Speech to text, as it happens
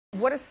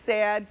What a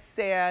sad,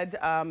 sad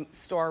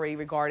story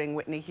regarding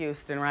Whitney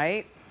Houston,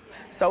 right?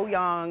 So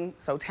young,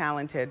 so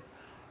talented,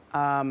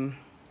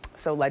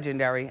 so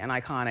legendary and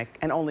iconic,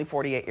 and only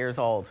 48 years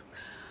old.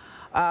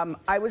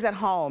 I was at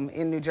home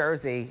in New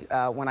Jersey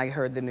when I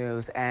heard the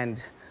news,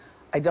 and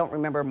I don't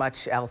remember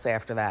much else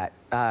after that.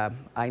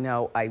 I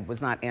know I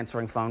was not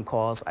answering phone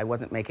calls. I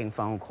wasn't making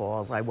phone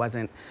calls. I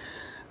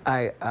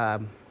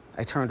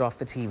turned off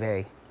the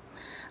TV.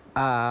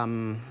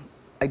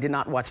 I did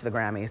not watch the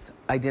Grammys.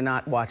 I did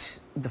not watch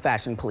the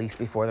Fashion Police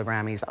before the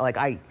Grammys. Like,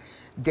 I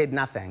did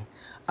nothing.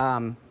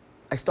 I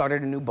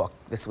started a new book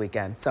this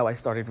weekend, so I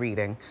started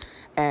reading.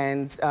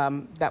 And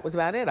that was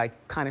about it. I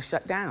kind of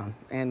shut down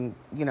and,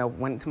 you know,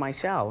 went into my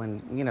shell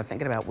and, you know,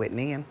 thinking about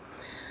Whitney and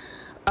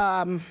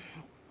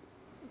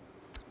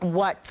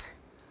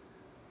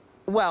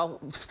well,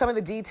 some of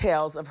the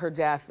details of her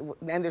death,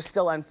 and they're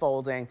still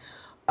unfolding.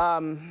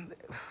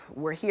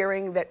 We're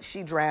hearing that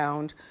she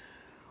drowned.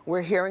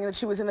 We're hearing that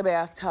she was in the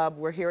bathtub.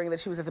 We're hearing that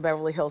she was at the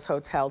Beverly Hills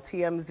Hotel.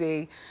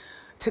 TMZ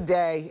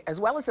today, as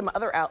well as some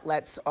other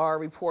outlets, are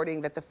reporting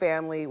that the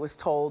family was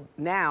told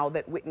now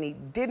that Whitney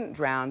didn't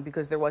drown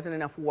because there wasn't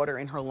enough water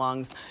in her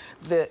lungs.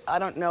 I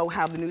don't know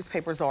how the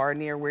newspapers are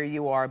near where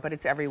you are, but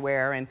it's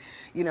everywhere. And,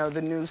 you know,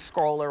 the news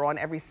scroller on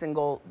every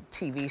single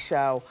TV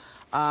show.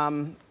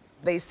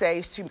 They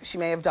say she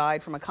may have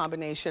died from a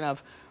combination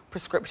of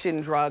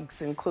prescription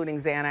drugs, including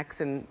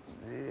Xanax and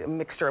a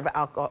mixture of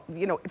alcohol.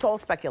 You know, it's all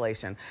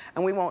speculation,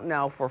 and we won't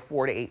know for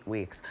 4 to 8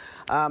 weeks.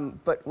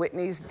 But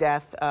Whitney's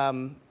death,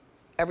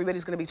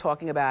 everybody's going to be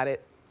talking about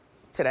it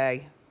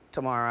today,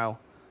 tomorrow,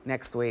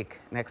 next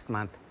week, next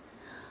month.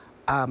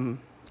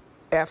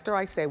 After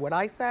I say what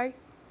I say,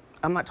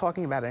 I'm not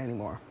talking about it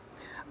anymore.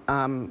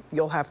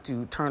 You'll have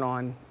to turn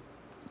on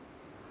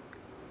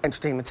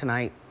Entertainment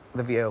Tonight,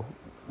 The View,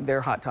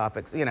 their hot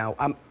topics. You know,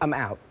 I'm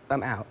out.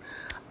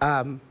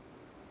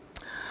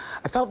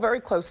 I felt very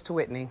close to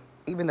Whitney,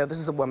 even though this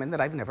is a woman that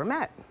I've never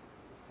met.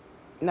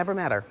 Never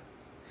met her.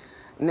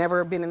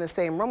 Never been in the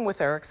same room with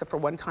her, except for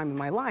one time in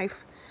my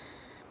life,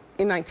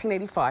 in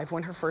 1985,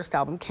 when her first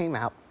album came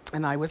out,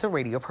 and I was a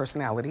radio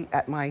personality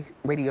at my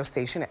radio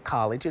station at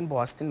college in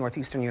Boston,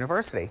 Northeastern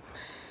University.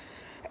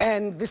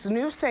 And this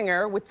new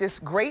singer with this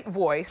great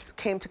voice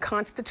came to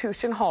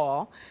Constitution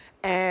Hall,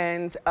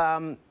 and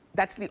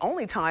that's the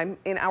only time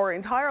in our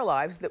entire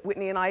lives that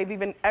Whitney and I have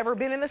even ever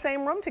been in the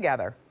same room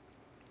together.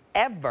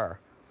 Ever.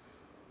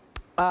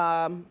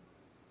 I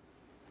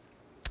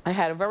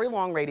had a very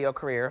long radio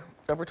career,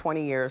 over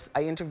 20 years.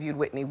 I interviewed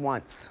Whitney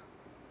once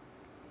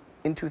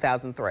in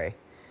 2003.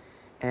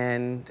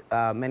 And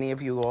many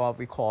of you all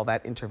recall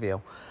that interview.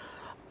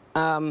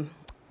 Some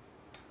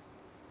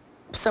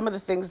of the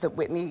things that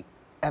Whitney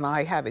and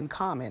I have in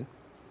common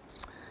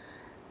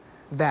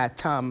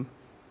that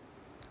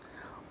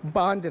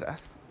bonded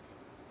us: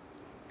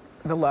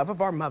 the love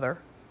of our mother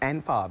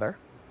and father.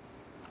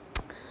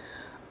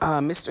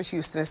 Mr.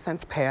 Houston has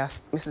since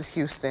passed. Mrs.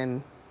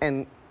 Houston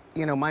and,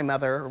 you know, my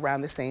mother,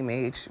 around the same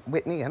age,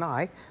 Whitney and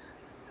I,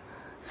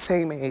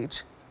 same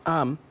age,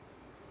 and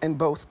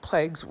both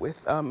plagued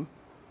with the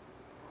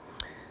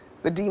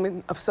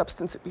demon of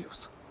substance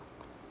abuse.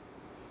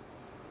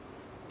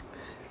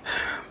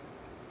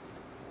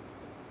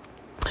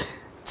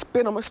 It's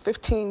been almost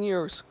 15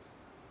 years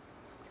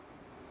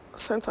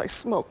since I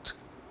smoked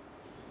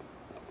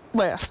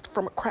last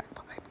from a crack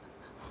pipe.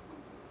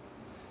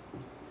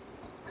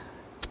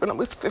 It's been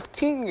almost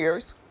 15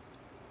 years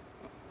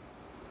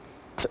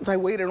since I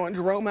waited on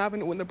Jerome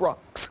Avenue in the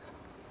Bronx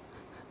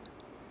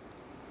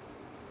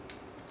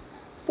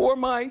for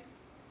my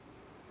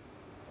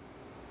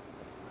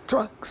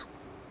drugs.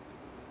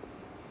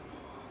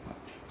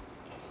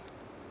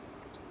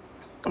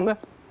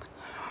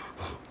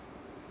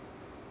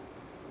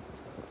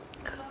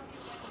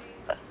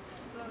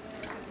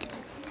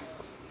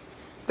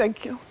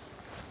 Thank you.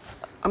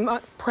 I'm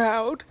not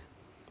proud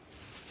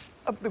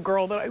of the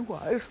girl that I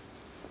was,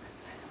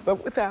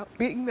 but without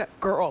being that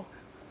girl,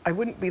 I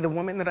wouldn't be the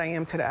woman that I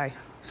am today.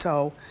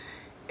 So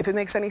if it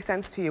makes any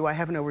sense to you, I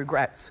have no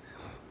regrets.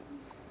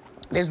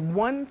 There's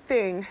one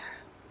thing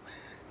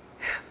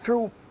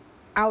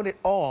throughout it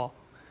all,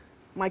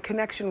 my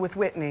connection with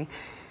Whitney,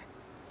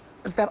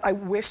 is that I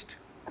wished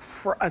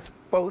for us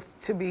both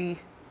to be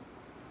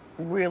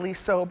really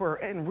sober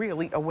and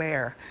really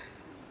aware.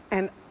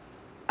 And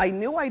I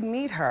knew I'd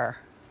meet her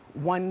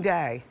one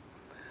day,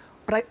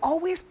 but I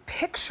always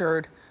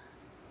pictured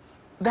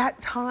that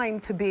time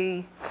to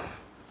be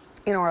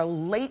in our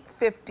late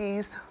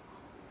 50s,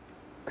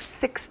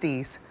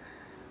 60s,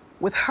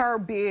 with her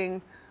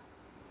being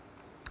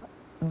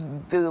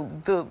the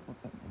 #1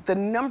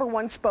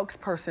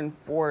 spokesperson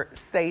for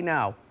Say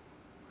No.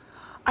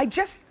 I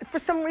just, for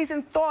some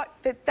reason,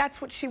 thought that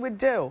that's what she would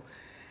do.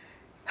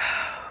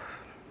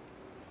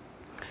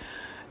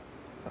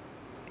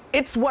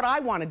 It's what I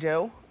want to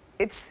do.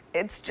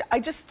 I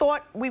just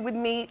thought we would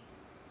meet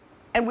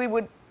and we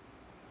would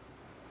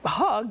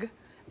hug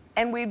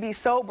and we'd be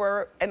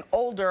sober and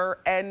older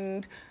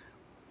and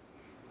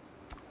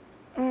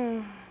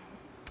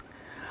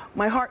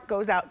my heart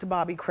goes out to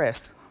Bobby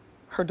Chris,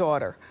 her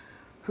daughter,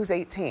 who's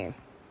 18.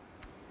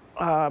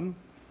 And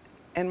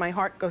my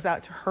heart goes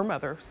out to her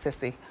mother,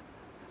 Sissy.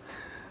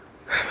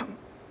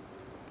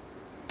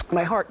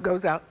 My heart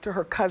goes out to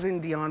her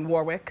cousin, Dionne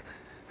Warwick,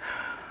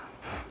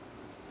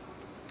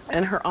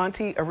 and her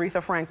auntie,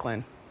 Aretha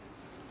Franklin.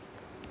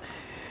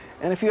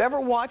 And if you ever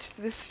watched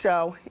this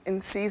show in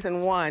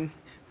season 1,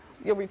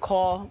 you'll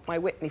recall my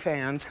Whitney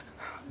fans.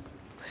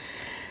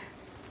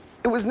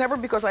 It was never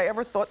because I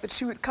ever thought that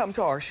she would come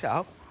to our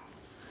show,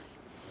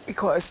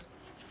 because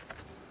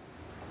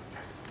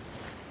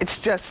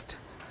it's just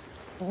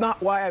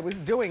not why I was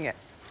doing it.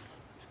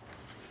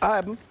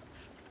 I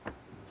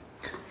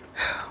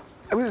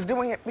was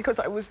doing it because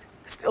I was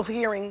still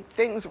hearing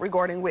things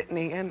regarding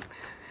Whitney, and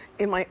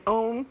in my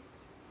own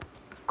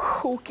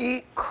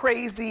kooky,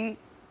 crazy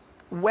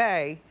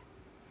way,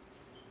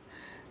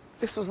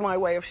 this was my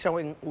way of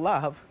showing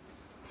love.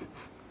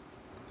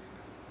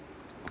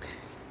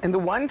 And the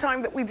one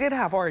time that we did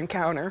have our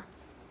encounter,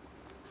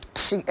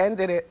 she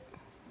ended it.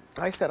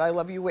 I said, "I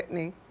love you,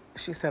 Whitney."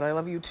 She said, "I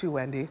love you too,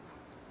 Wendy."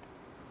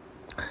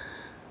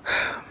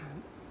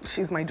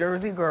 She's my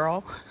Jersey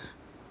girl.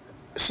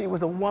 She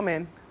was a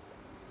woman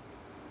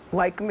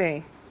like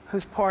me,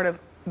 who's part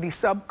of the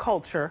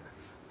subculture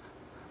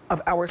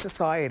of our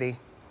society,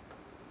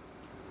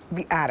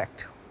 the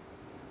addict.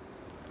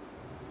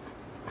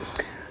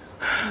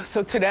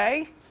 So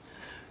today,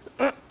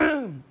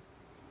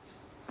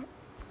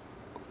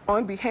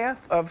 on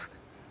behalf of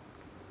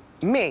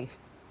me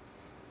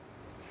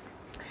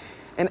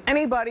and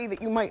anybody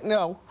that you might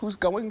know who's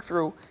going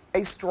through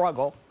a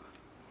struggle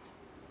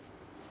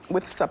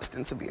with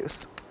substance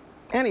abuse,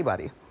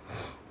 anybody,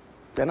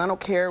 and I don't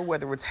care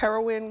whether it's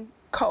heroin,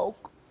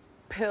 coke,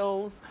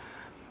 pills,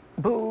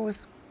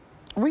 booze,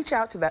 reach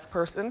out to that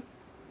person.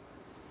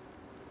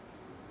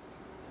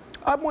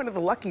 I'm one of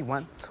the lucky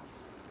ones.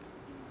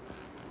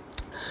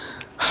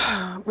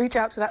 Reach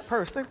out to that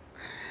person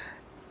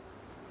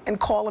and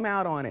call them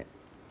out on it.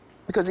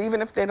 Because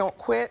even if they don't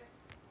quit,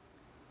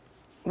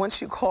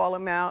 once you call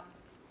them out,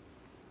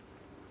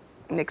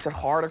 it makes it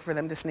harder for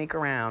them to sneak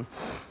around,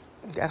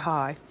 get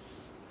high.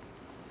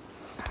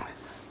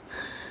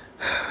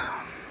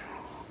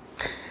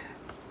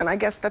 And I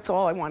guess that's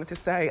all I wanted to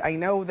say. I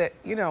know that,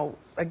 you know,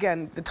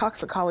 again, the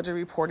toxicology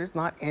report is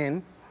not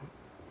in.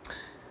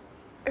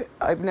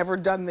 I've never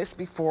done this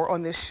before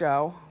on this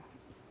show.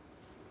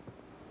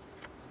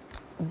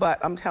 But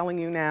I'm telling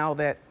you now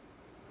that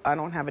I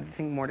don't have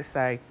anything more to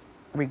say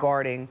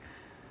regarding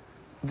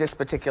this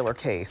particular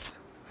case.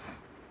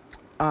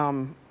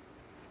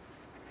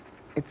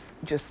 It's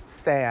just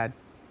sad.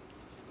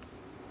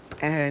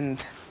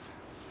 And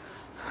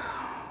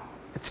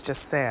it's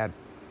just sad.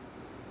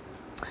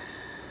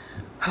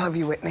 I love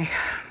you, Whitney.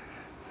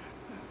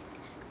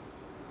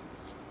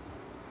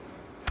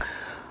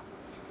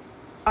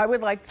 I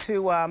would like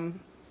to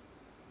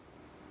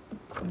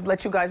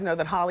let you guys know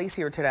that Holly's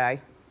here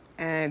today,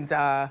 and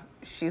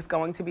she's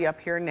going to be up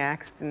here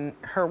next, and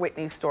her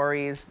Whitney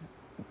story is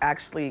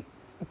actually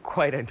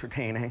quite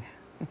entertaining.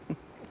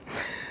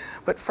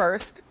 But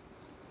first,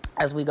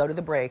 as we go to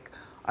the break,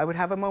 I would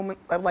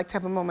like to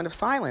have a moment of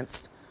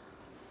silence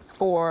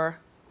for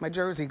my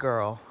Jersey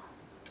girl,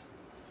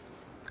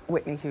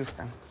 Whitney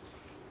Houston.